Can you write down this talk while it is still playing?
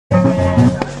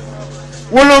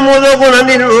Wolomodo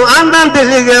Bonanino,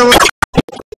 Andantelige,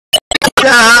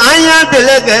 Aya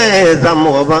Telege,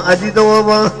 Samoba,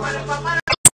 Adidova.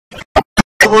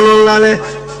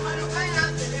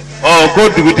 Oh, go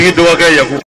to get to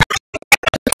Wagayaku.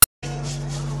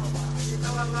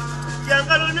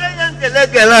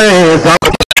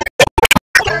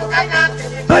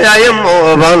 I am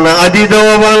over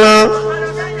Adidova.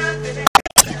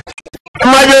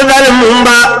 Major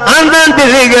Mumba,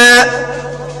 Andantelige.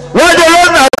 What the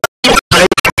Lord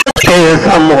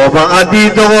some over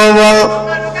Adidova.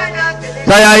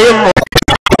 I am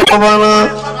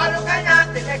over.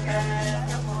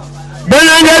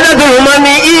 Benangada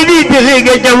Solomane idi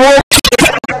telige jamo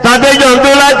tade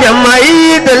jondola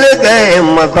jamai telige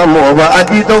masamova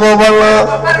adito bala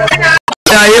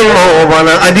ayemo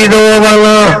bala adito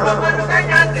bala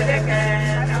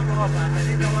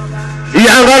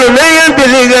yangalu neyan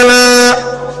telige la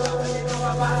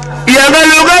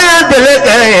yangalu gaya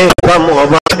telige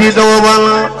samova adito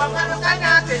bala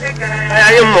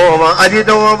ayemo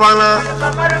adito bala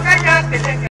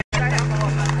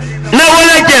na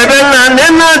wala jebena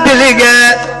nena telige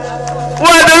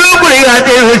wadu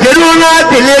kurigate huseruna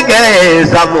telige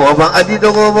samoba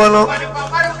adito gobono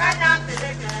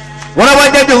wala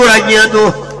waje tuhuranya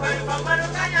tu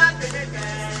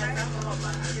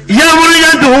ya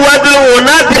muriya tu wadu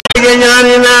ona telige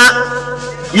nyarina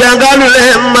yangalu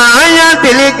lemma aya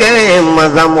telige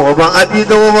mazamoba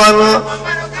adito gobono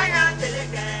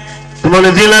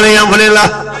tumane dilare yang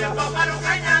bolehlah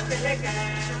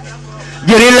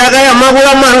jadi lagaya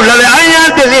magula marulale aya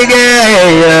telige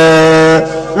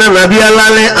na nabi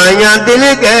alale aya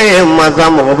telige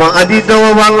mazamo ba adito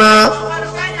bana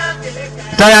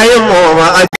saya yemo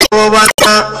ba adito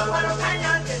bana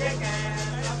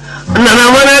na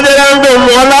mana derando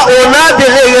mola ona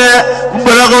telige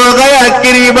barago kaya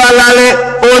kiribalale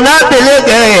ona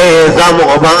telige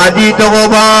samo ba adito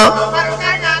ba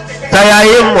saya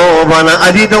yemo bana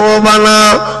adito bana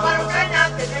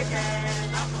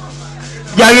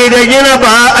Jagi degina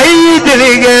ba ay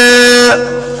telige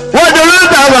wadulu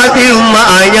tabati ma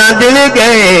aya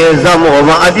telige zamo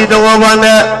ba adito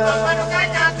bana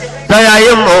saya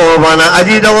yemo bana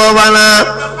adito bana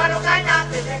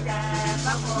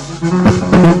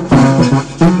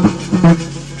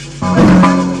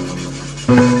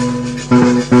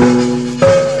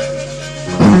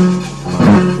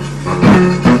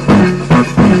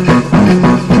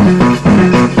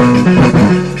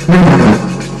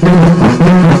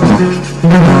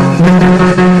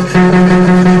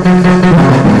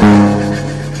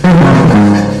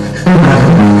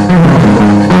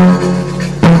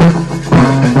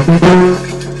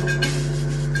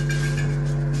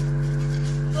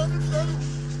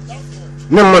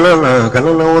Namana kana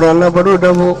urana baru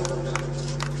dabu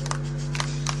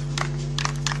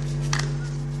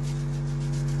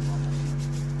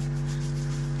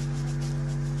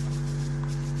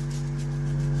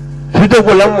sudah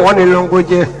pulang mohon ilong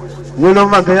koje guna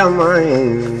makaya mai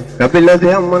kapila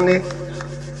dia mane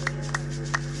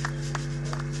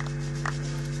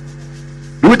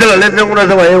udah lihat yang udah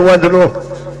sama yang wadro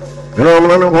kalau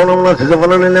mana kalau mana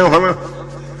sesuatu yang mana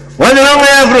wajah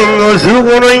saya belum suruh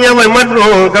orangnya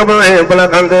Madou kapan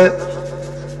pelakante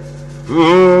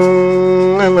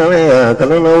nana ya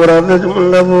kalau orang itu cuma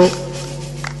dabu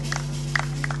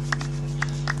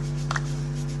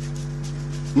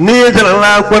ni selalu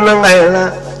aku nangailah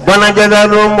bana jadi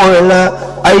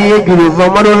romohlah ayah guru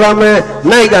pamarulame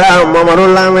naik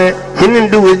pamarulame sini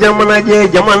dulu zaman aja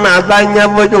zaman asanya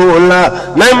bojola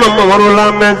naik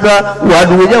pamarulame sa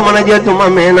waduh zaman aja cuma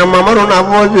mena pamaruna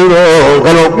bojuro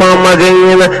kalau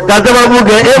pamarengina kata babu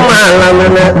ke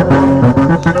emalamene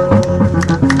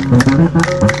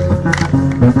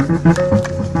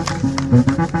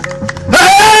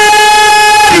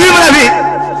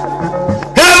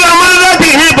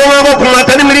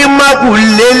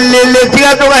lele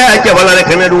tiga tu kaya aja balare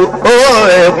kena dulu oh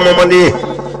kuma mandi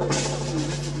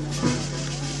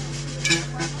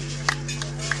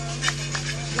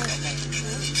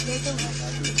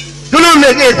dulu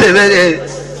lagi sebede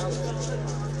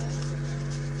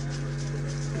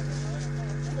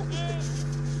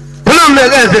dulu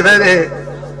lagi sebede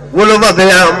wolo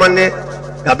bagaya mane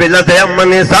kabela saya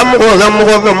mane samu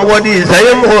di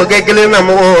saya mo kekele na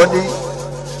mo di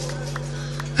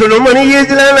Solomane ye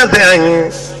dilana sayang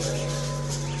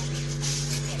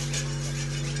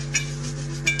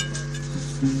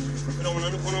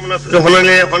kono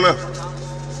le kono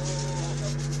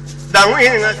dangu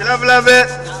ini na sila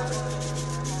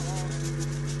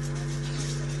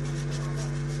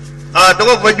ah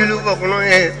toko fajulu ko kono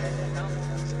e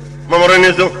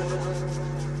mamorane so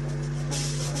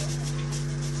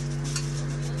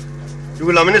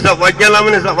Jula minisa wajala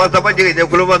minisa fasa paje je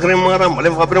kulo bakre mara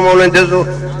male fapre mawlen teso.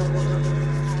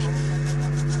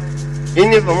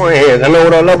 Ini pamoe kana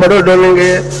ura la bado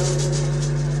dolenge.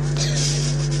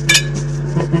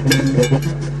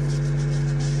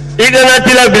 Igana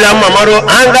tila bila mamaro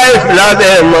anga ifla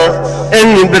bema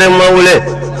enni bre mawle.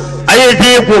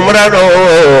 Ayeti ku mrado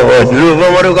dulu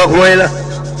mamaro ka kumaila.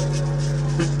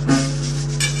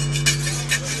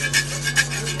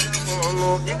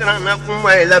 Igana na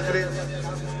kumaila pre.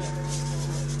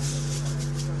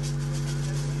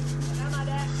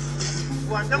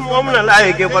 Wanda muamna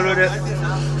la ke balore.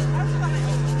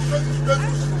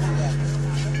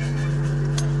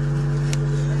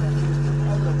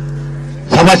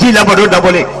 Sabasi la bado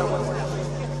dabole.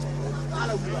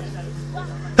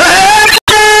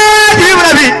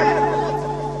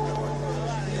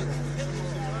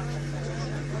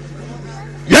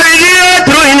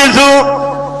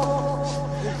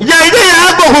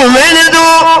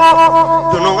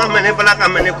 Mene pala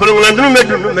kamene kulung landu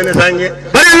mene sanje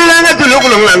bari langa tu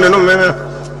kulung landu mene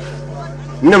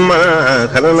nama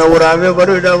karena urabe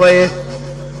baru dawaye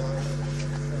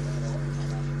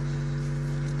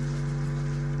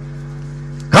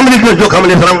kamli ko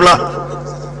kamli salamla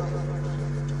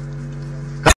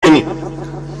kamni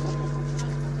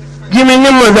jimi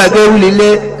nimma za ke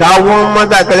ulile ka won ma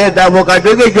za kale da bo ka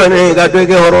doge jone ka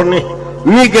doge horoni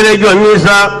ni kele joni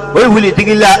sa oy wuli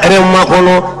tigila remma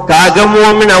kono ka ga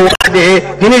mu'mina wade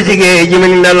kini sige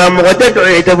jimini dala mo ko to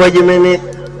e to jimini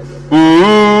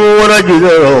wara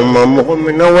judo ma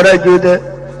mu'mina wara judo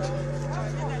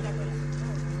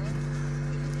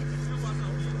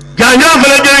janjo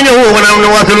fele jonyo wona no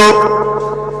waslo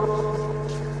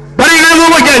bari na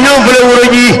mo janjo fele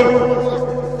wuroji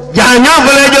janjo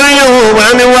fele jonyo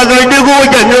wona waslo de ko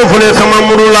janjo fele sama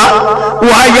murula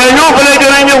wa janjo fele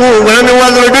jonyo wona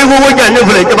waslo de ko janjo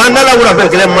fele banda la wura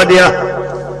fele madia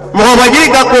mo baji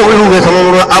ka ko hu sama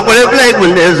murula akole play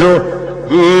kundezo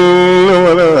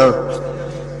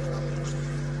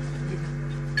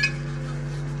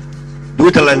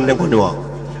du talande ko niwa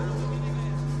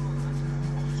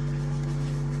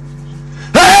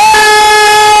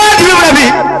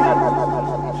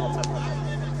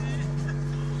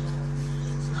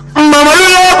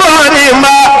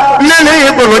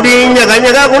Kolodinya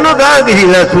kanyaga kuno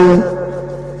kagila su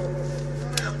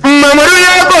mamaru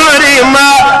ya kolodimma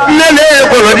nene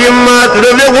kolodimma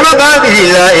tulobe kuno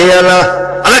kagila iyala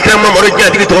ala kira mamaru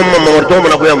jadi to mamaru to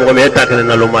mana kuya mo meta kala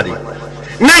na lomadi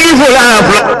nagi fula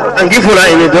angi fula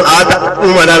ini to ata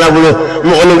umada la bulo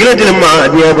mo ono gile tele ma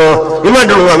dia ko ima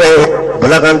do ngame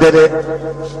balakan tede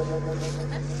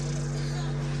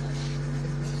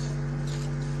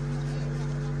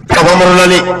mamaru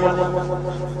lali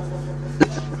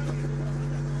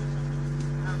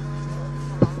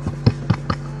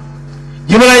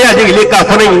jimala ya degile ka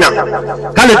fana ina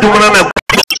kale tumana na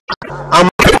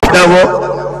amdawo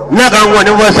na kan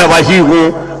woni wo sabashi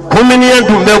hu komini en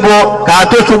tumbego ka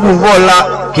to subu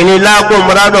vola kini la ko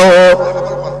mrado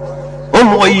o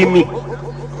mo yimi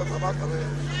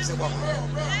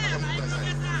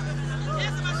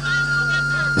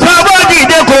sabadi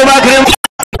de ko ba krem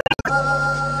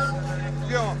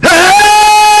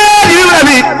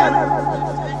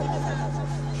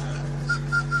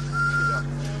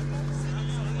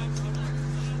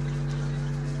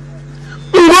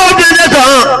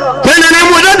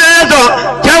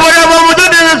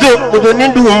Mudoni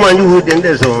du manju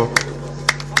dende so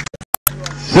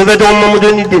sebe to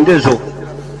mudoni dende so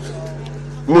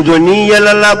mudoni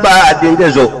yala la ba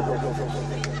dende so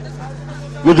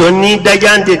mudoni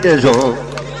dajan dende so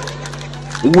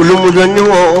wulu mudoni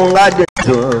wo nga dende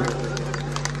so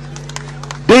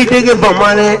dege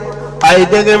famale ay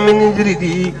dege ministry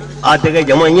di atege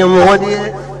jamanya modi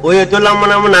oye to la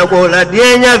mana ko la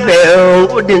dienya fe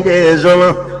o dende so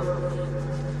na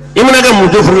imana ga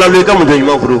mujo furla lo ka mujo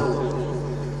ma furu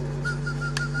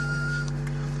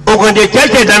okonde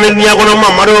chache dane niya kono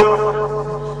mamaro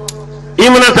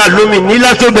imana ta lumi ni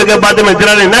la so bege bade ma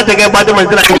dirale na tege bade ma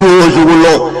dirale ko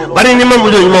zugulo bari ni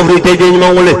mamudo ni mafri teje ni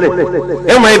mangole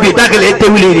e ma bi takele te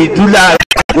wili dula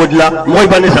godla moy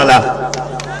bani sala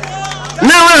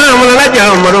na wa mo la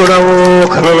ja maro rawo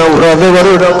kana na ura be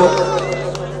waro rawo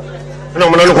na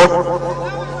mo la ko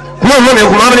kuma mane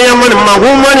kuma bari yamane ma ko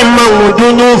mane ma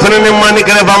wudu fene mane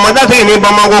kala ba ma da te ni ba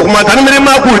ma ko kuma tan mere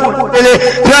ma ku ele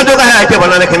tira to ka ha ke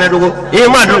bana le kene dugo e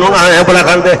ma do no ga bala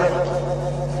kande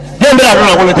dembe la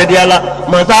do ko te diala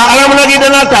ma ta ala mo gi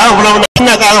dana ta fula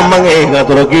na ka mangi ga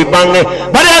to gi bange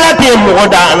bari ala te mo ko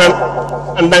da nan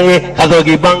andange ka to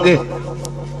gi bange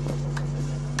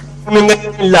min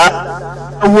la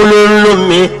wulul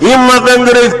mi imma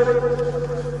bangre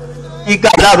Ika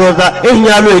rosa,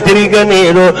 Inyalo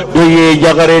Triganero, do ye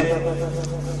Jagaret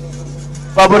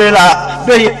Fabrela,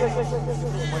 do ye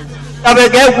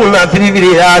Abekuna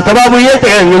Trivia, Sababu Yet,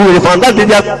 and you will find that.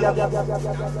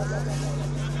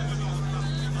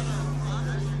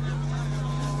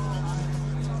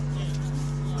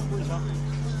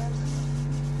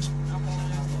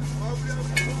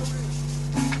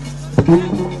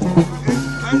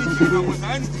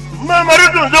 Mama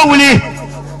don't Willie.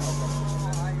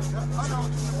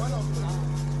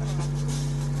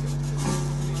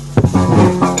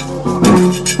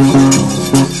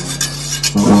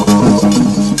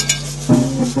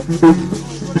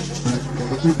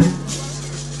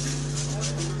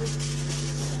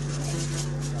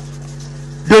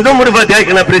 Don't modify the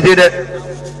icon of president.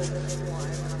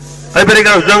 I better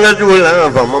go Zanga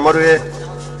to from Mamaru.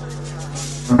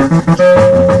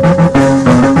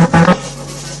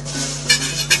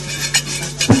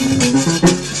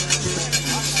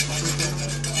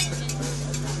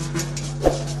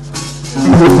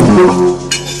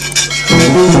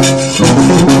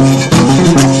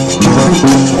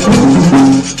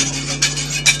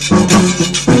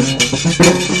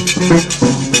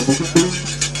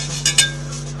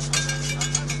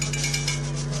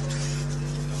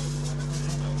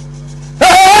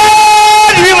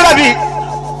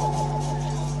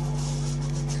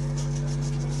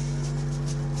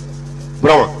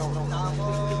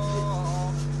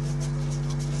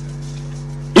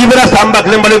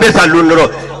 Lembalo besa lundro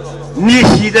ni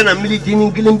shida na militi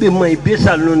ni gilimbe mai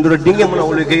besa lundro dinge mona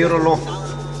wole ke yorolo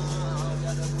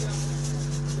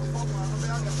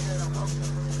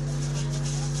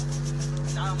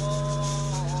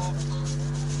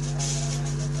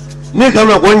ni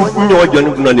kama ko nyo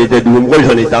joni kuna ne te dum ko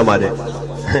joni tamade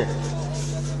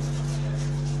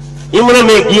imuna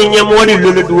me ginya modi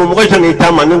lulu dum ko joni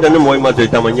tamanu dan moy ma to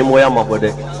tamanya moya ma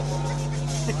bode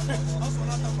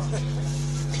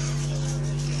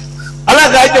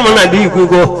I don't want to be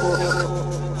good.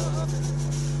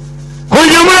 Who's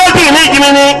your mother?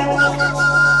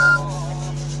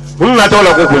 Not all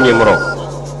of Kunyamro.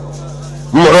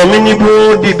 Moromini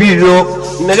Boo, the Bizo,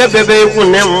 Nega Bebe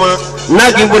Kunema,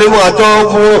 Nagi Buriwato,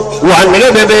 one Nega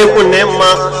Bebe Kunema,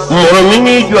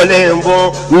 Moromini Jolembo,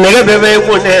 Nega Bebe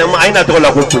Kunem, I not all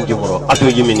of Kunjimro, at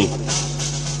Jimini.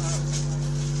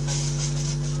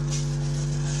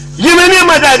 Jimini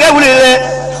Madaga,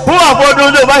 who are for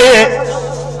those over here?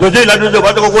 Does it do the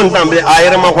water one time? I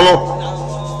am a hono.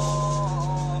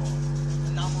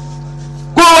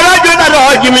 Go, I do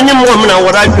not give me woman.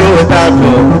 What I do that.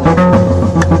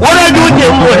 What I do,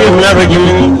 Jim, never give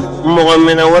me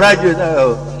Mohammed. What I do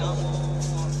that.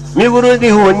 Miguru,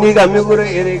 who nigga, Miguru,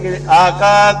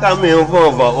 Aka, come in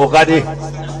for Okadi.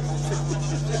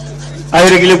 I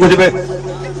regularly go to bed.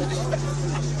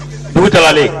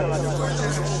 Brutally.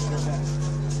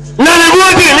 None of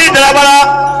you need the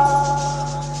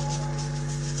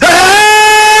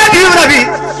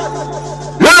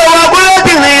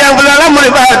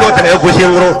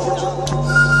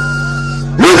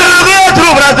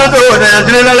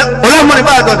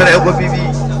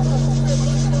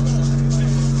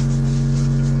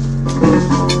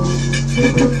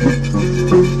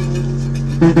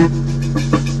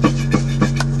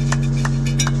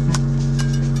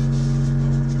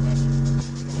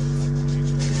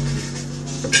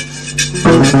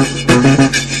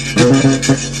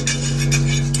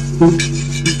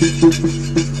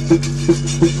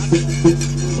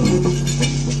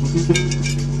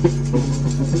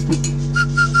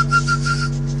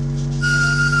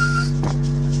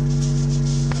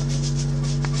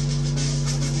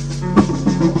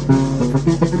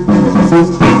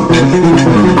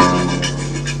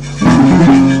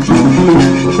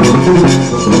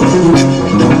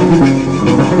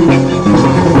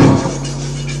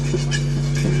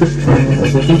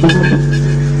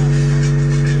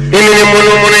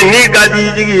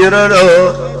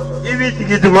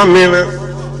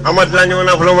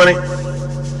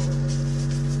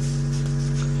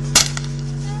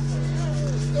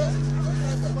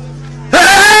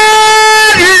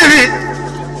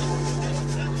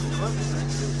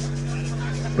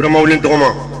Promoting Toma.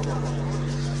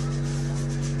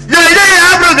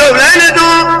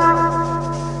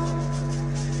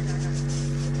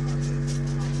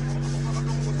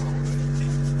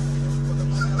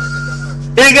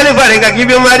 Give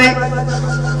you money.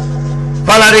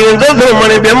 Following those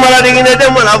money, be marrying in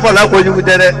them when I follow you with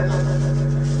it.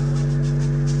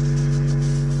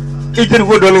 It will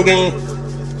go down again.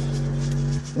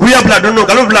 We are blood, no,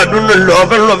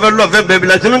 love, baby,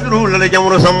 like a rule, like a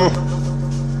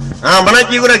but I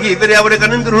give it a very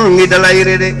American room, need a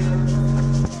light.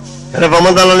 le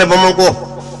famantala le pamanko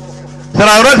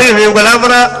sara roti ni gola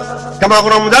fara kama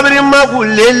kono mudabiri ma ku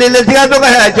le tiga to ka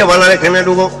ha che bala le kene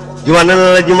dugo Gouana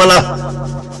la jimala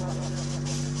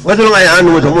wadul ngai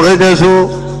anu so mo de so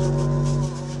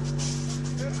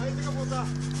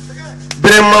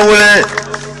brema wole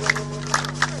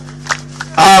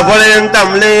a vole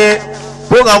ntamle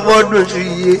ko ga bodu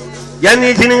suyi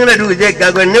yani tininga du je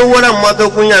ka go ne wala mato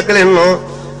kunya kele no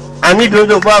ani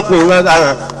dojo ba kunga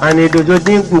ga ani dojo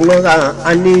din kunga ga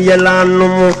ani yala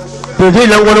no dojo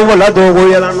langono wala do go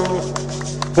yala no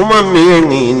kuma mi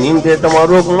ni de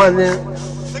tamaro kuma ne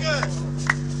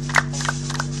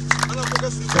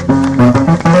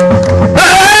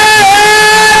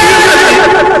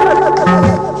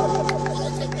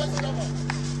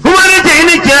kuma ne je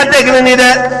ni kya te ni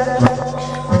de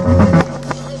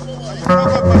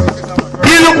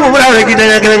Kubra kita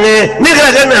nak kena ni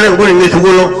kena nak guna ni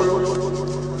sugulo.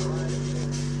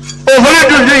 Oh boleh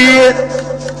tu sih.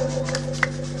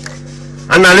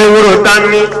 Anale urut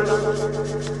tani.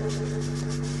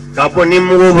 Kapo ni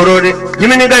mugo berode.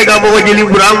 Jimi ni kai kapo kajili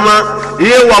burama.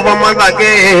 Ye wapa mata ke.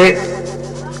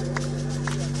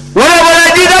 Wala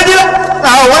jida.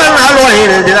 Wala nalo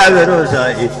ini jida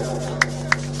berusaha.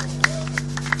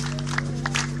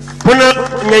 Puna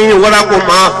nyanyi wala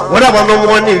kuma wala bando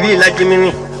mwani vi la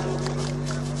jimini.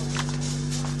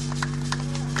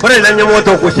 Kore la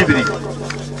nyamoto ko sibiri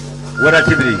wala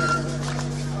sibiri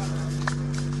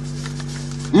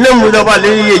nemu do bale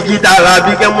ye jita la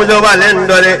bi ke mu do bale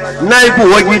ndore nay ku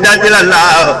wajida dila la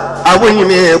abu ni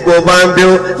me ko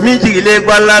bambe mi jigile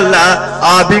balala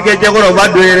abi ke jagoro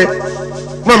badoere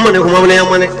mamane ko mamane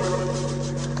yamane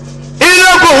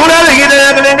ilo ko hura le gida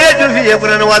ya kene ne tu fi e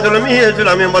kurana wadolo mi he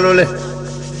sula me balole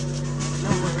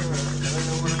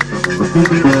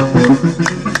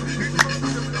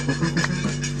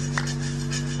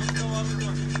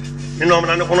ino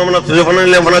mana kono mana tujo fana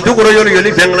le fana tu ko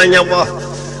yoli fengla nyapa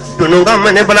tunu ga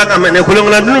mene bala ga mene kulung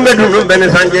la dunu be dunu bene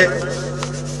sanje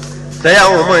saya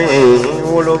o mai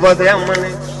wolo ba ya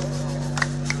mane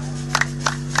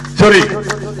sorry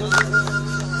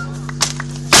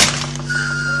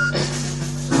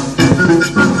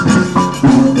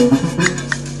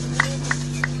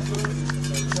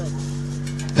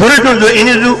tujo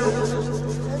inizu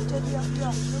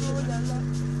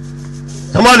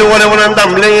samali wala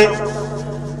ndamle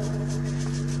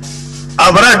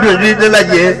abra duji de la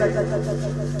je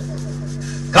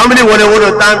kamli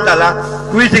wala tantala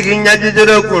kuisi ginya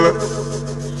jidero kuno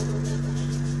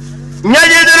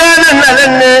nyaje dero na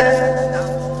lenne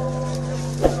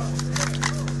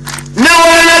ne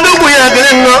wala dubu ya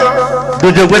grenno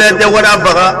dujo gore de wala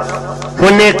baga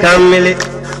fone kamele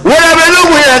wala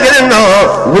belugu ya grenno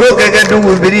wuro keke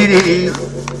dubu biriri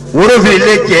wuro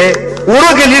fileje wuro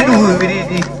keli dubu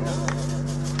biriri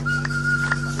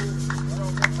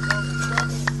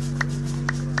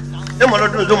malo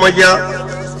tu maja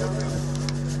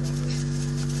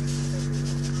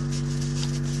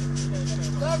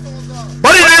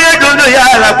bari ne dondo ya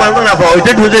la kwando na bo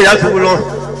ite dondo ya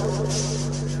sulo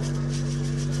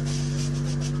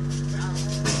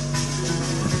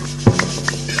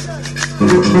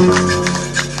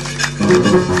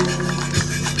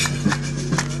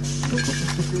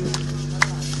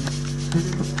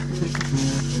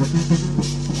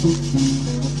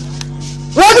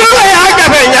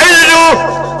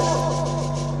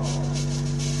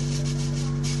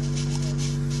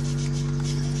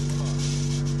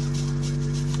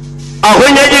aku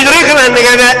nyaji diri kena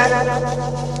negara.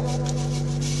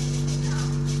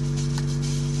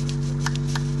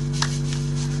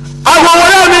 Aku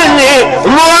orang ini,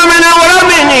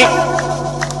 orang ini.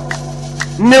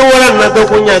 Ne orang nak tu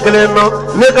punya keleno,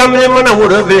 ne kami mana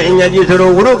huru be nyaji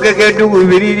seru huru keke tu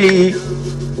biri,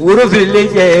 huru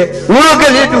village, huru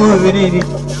keke tu biri.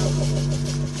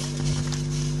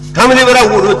 Kami ni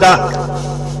berapa huru ta?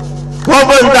 Kau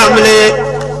pun tamle.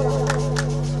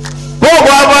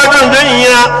 Baba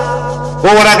dunia,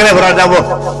 orang kena berada bo.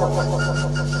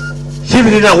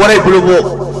 Sibiri na orang bulubo.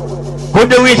 Kau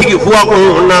dewi sigi fuak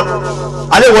na.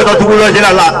 Ada waktu tu bulu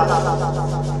jelala.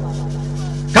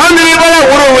 Kami ni bala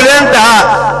uru ulenta.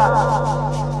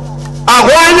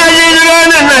 Aku hanya jiran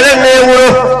na lene uru.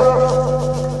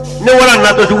 Ni orang na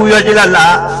tu sugu jelala.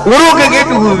 Uru keke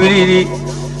tu biri.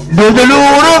 Dulu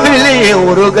uru biri,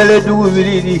 uru kale tu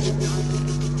biri.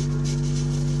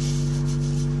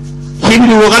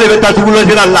 Sibiri wakale beta tugulo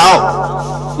sila lao,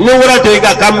 ni wala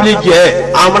tega kamli je,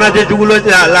 amana te tugulo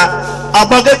sila la,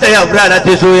 apa kita ya berada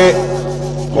di suye,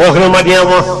 orang madia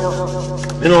mo,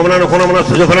 ini orang mana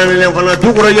suju fana ni lem fana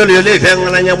tugulo yoli feng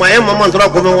nanya ma em mama tura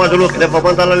kume wasulu kene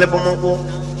papan tala le pamangko,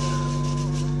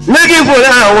 nagi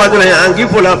fola wadra angi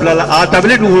fola plala a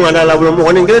tabli du wala la mo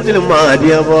ngoni ngeti ma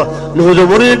dia bo no zo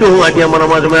mori du ma dia mana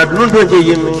ma dun don je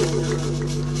yimi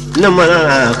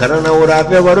namana karana ura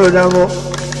pe baro damo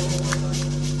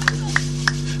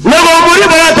nago muri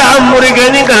bara ta muri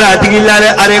gani kala tigilale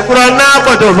are qur'ana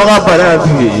ko to faga para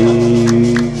bi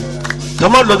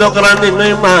kamar do karande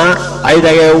nei ma ai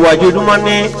dage wajudu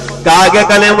manne kage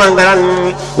kale mangaran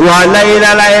wa la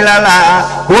ilaha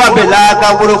wa bila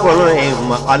kaburu kono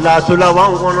ma Allah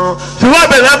sulawan kono suwa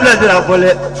bela bla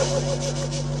pole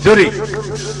suri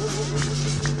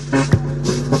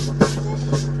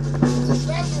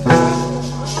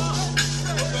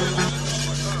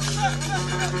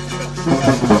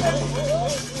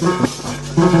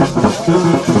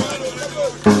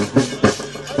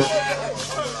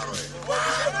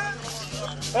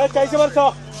कैसे बरसो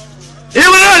ये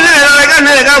वाला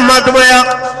ने का मत बोया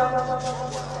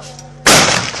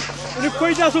ini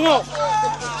कोई जा सुनो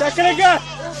चेक करेगा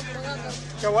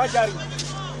क्या हुआ जारी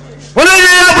बोले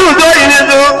ये आप दो इन्हें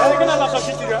दो लेकिन अल्लाह का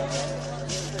शुक्र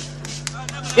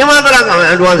ये मात्र का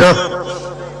है दो सौ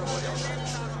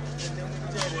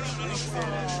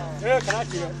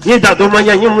ये ता तो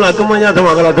मजा ये मुला तो मजा तो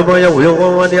मगला तो मजा वो को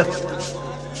मा दिया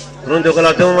तुरंत तो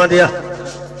कला तो मा दिया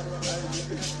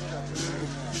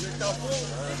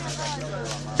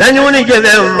Danyuni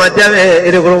kede matiabe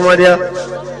ire kromadia.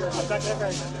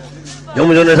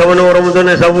 Jomu jone sabu no romu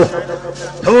jone sabu.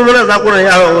 Sabu mana sakuna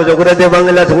ya mo jogure de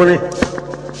bangla thuni.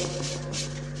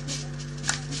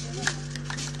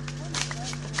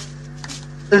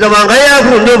 Zaman gaya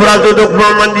fundo brato dok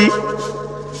mandi.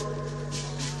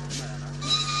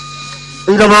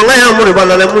 Zaman gaya muri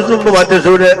balale musum bate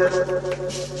sore.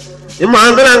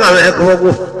 Imandra ngame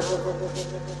ko.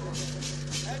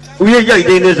 Uye jai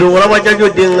de so wala waja jo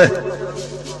ding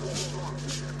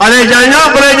ale janya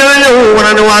pre janya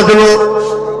wana ne wasulo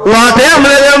wate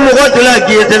amle mu ko tila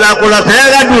ki tila ko la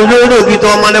thega du do ki to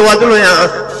mane wasulo ya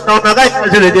to na ga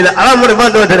sele dila ala mo ba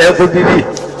do tere ko bibi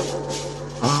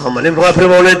ah mane ba pre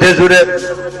mo le te sure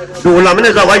du la mane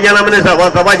sa wa jana mane sa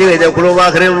wa je de ko ba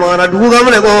khre mara du ga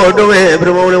mane ko do me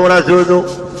pre mo le wala so do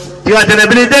tiga tere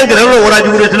bili den kre ro wala ju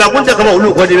tila kun ta kama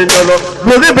ulu ko de no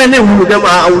lo be be ne ulu de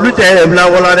ma ulu te bla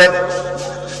wala de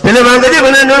tele mangaji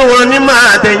bene no woni ma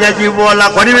te nya ji bola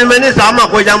ko di me ni sama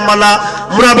ko jamala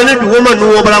mura bene du ma nu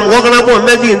bala mo kana ko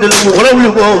me ji ndel mo ko ulu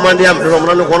ko ma ndi am ro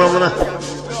ma no ko no ma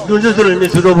dun ju suru ni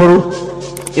su do boru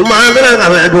ima ngana ga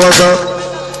me do so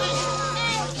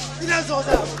ina so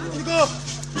sa go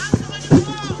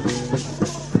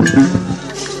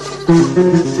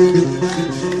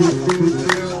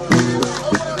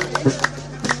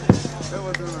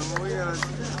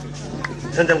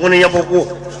Sente ko ni ya poku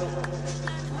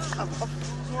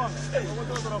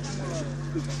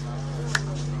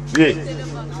ye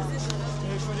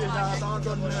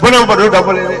bonam padu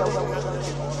double de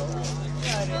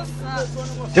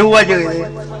jewa je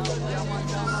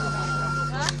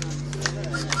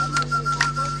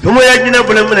tumo ya jina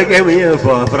bole mene ke mi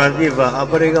fa frandiva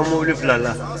apare ga mo li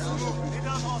flala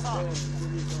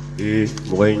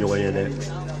mo ga nyo ga ne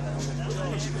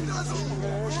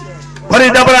pare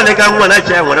dabara ne ka mo na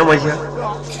cha mo na ma sha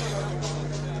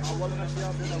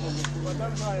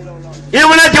ये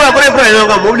मना चला परे परे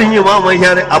लोग मुड़ी नहीं वहाँ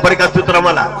महियारे अपरे का सूत्र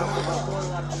माला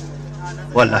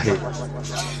वाला है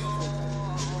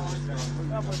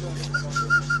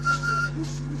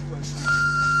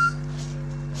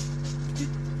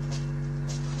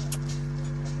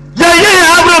ये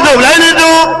आप लोग तो लाने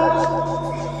दो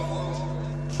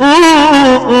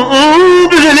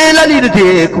दूसरे ला ली थे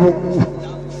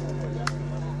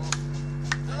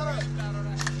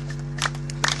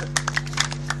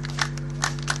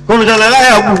कौन सा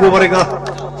लगाया बुको पड़ेगा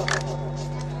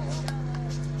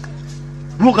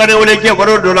बुकाने वाले क्या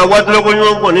करो डोला वाट लोगों को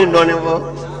यूं कोने डोने वो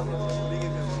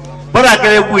बड़ा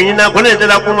करे बुई ना कोने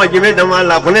तेरा कुमा जिम्मे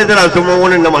दमाला कोने तेरा सुमा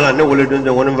कोने दमाला ने बोले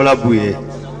डोने कोने वाला बुई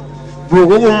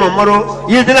बुको को ममरो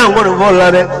ये तेरा कोने बोला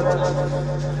रे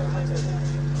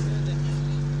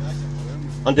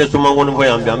अंते सुमा कोने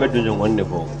बोया हम जामे डोने कोने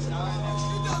बो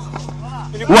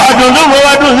वाट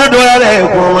डोने डोला रे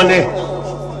कोने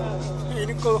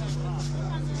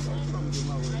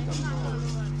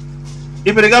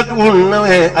Ibrega tu na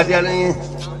he adiale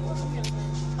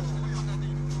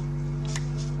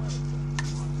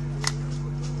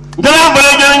Dala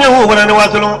bala janya hu bana ne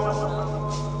wasulo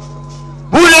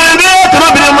Bule be to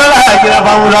bi mala kira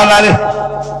fa mula lale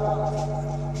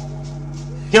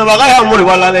Kya baga ya muri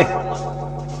wala le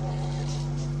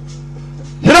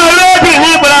Sira le ti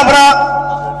ni bala bala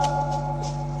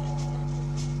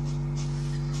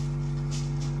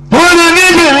Bule ni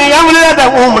ni yamle da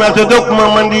umra to dok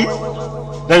mamandi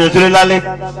dan sule lale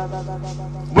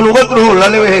bunu gotru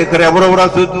lale we kare bora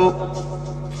sutu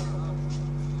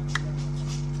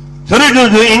sore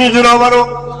juju ini juro baro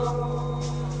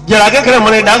jara ke kare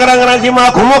mane dagara ngara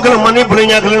sima kumo kare mane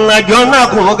punya kare na jona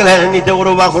kumo kare ni te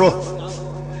uro bakro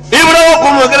ibro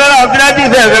kumo kare la filati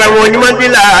se kare mo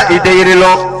nyimantila ite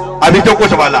irilo abito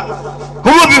ko sabala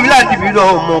kumo bi filati bido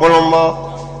mo kolombo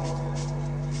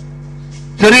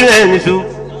sore ni su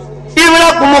ibra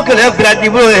kumo kare filati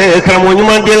bro kare mo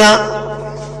nyimantila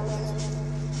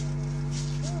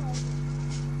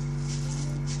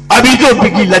abito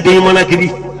bigi la de mana kiri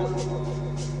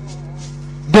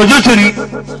dojo suri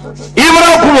ibra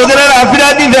kumo kare la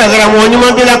filati se kare mo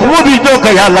nyimantila kumo bi to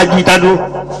kaya la jitadu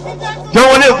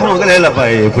jawale kumo kare la fa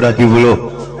filati bro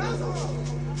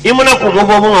imana kumo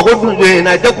bobo ko dunje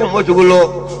na de kumo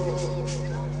jugulo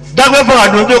dagwe fa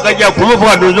dunjo kaja kumo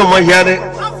fa dunjo ma yare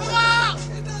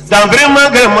dan vraiment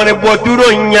que mane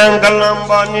boturo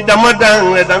nyangalamba ni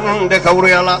damadang le dan de kawru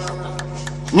yala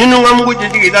ninu ngam guji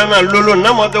digi dana lolo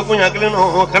namo to kunya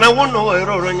klino kana wonno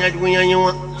ero ro nyaji kunya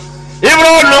nyawa ibro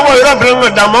no ko ero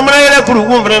vraiment da mamra yele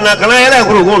kurugun vraiment kana yele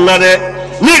kurugun na de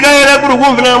ni ga yele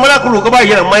kurugun vraiment mala kuru ko ba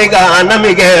yele mai ga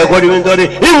anami ge ko di min dori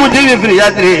imu digi fri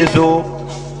yatri so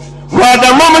wa da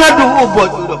mamra du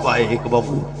boturo fa e ko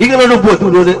babu igana do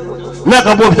boturo de na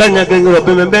ka bo fitanya ke ngoro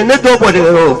pembe ne to bo de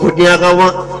ro ko tiya ka wa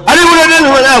ali wala ne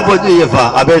wala bo ti fa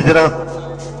abezira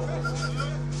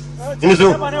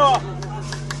inisu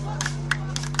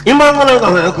imangala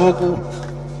ka ko ko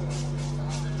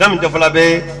dam to fala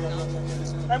be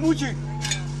muci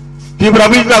ti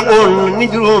brabita ko ni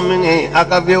juro mene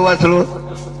aka be waslo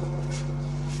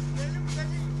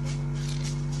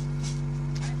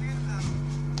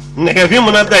ne ke fi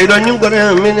mona ta ido nyum ko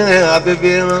mene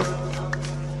abebe na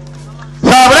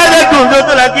sabra de tunzo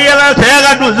to la kiyala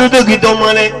sega tunzo to gito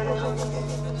male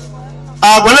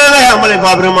agole le amale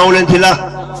fabre maulen tila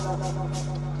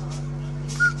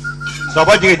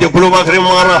sabaji de kuloba kre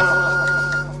mara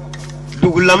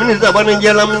dugula mini sabane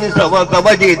jela mini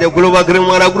sabaji de kuloba kre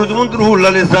mara gurutumun turu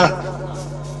lalesa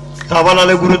sabala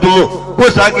le gurutumu ko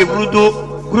saki fruto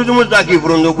gurutumu saki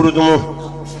frundo gurutumu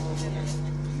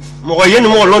mo yen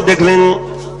mo lo deklen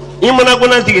imana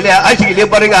kuna sigile ashigile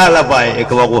bariga hala bae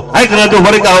ekwago ay kana to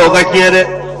bariga o ka kiere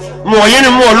mo yen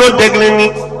mo lo degleni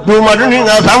du maduni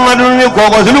nga samaduni ko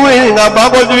sulu nga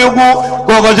babo sulugu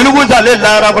ko sulugu sale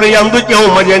la rabri yamdu chew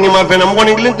madiyani ma fena mo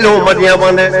ni glin tilo madiya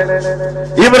bande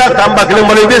ibra tamba kile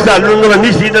mo be salu no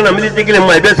ni sida na mi tigile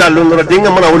mai be salu no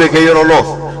dinga mana wule ke yoro lo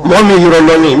mo mi yoro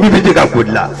lo ni mi bi ka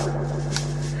kudla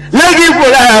lagi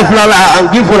fula fulala an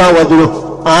gi fula wadulu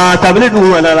tabile du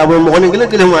wala la mo ni glin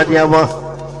tilo madiya ba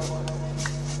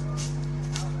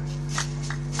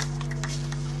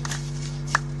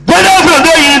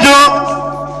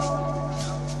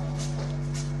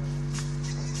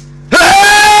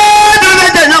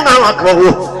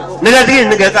negatif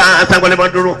negara asal boleh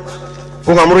banduru,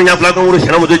 kau kamu nya pelakon urus,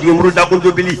 nama tu jadi muru dakun tu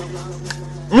beli,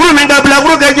 muru minta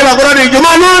pelakon kerja pelakon ada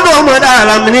cuma lu tu mana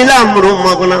alam ni lah muru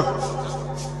makna,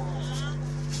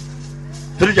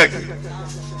 terjadi,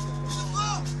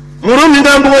 muru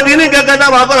minta buat ini kerja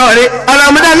pelakon ada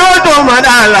alam dah lu tu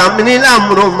mana alam ni lah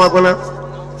muru makna,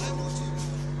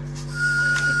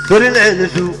 sorry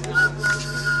lesu,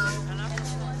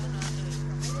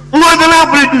 muatlah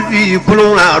berdiri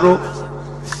pulang lalu.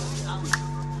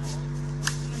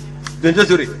 Donjo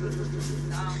suri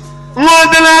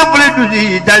modana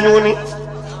pleduzi danyoni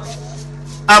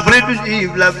afreduzi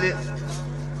blable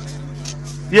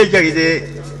ye jagide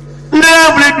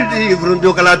ndara pleduzi frundo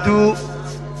kalatu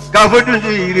ka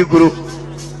foduzi riguru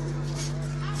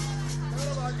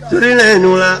suri ne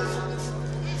nula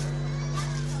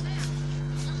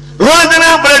modana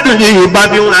pleduzi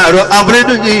babiuna ro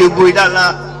afreduzi buidala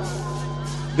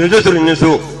donjo suri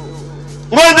neso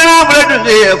modana bredu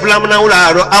di flamna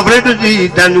ularo afredu di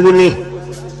danuguni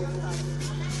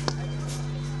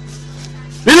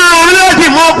mina wala ti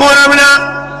mo ko ramna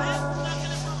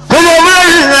ko mo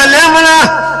wala lemna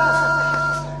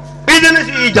idan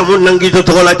si jamun nangi to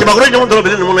tola ci bagro jamun to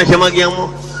belen mo na shema giyamo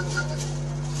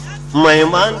may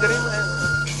mandri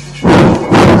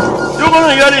yugo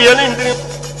yali ndri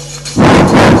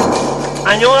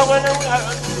anyo ko na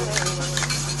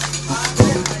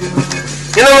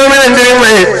ina mo men ndiri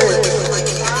mai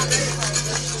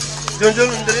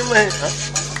jonjol ndiri mai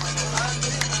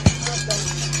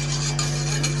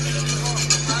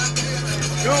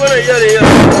yo wala yare ya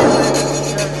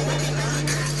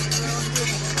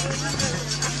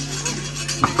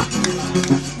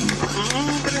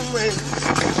ndiri mai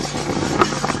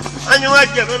anyo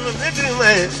aja no ndiri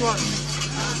mai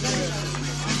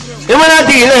imana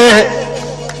dile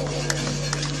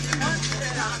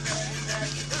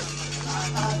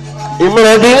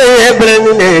imradile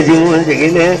brandine jingun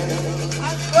jigine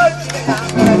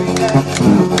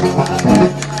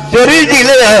chori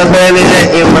jile afane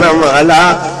imramala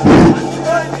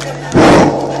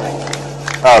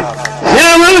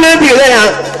Yamune jile ya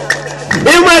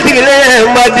imma jile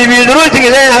imma dibidro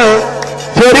jile ya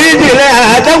chori jile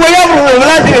atagwa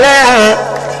mula jile ya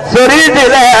chori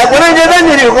jile akuna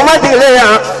jadani kuma jile ya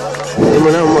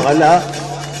imramala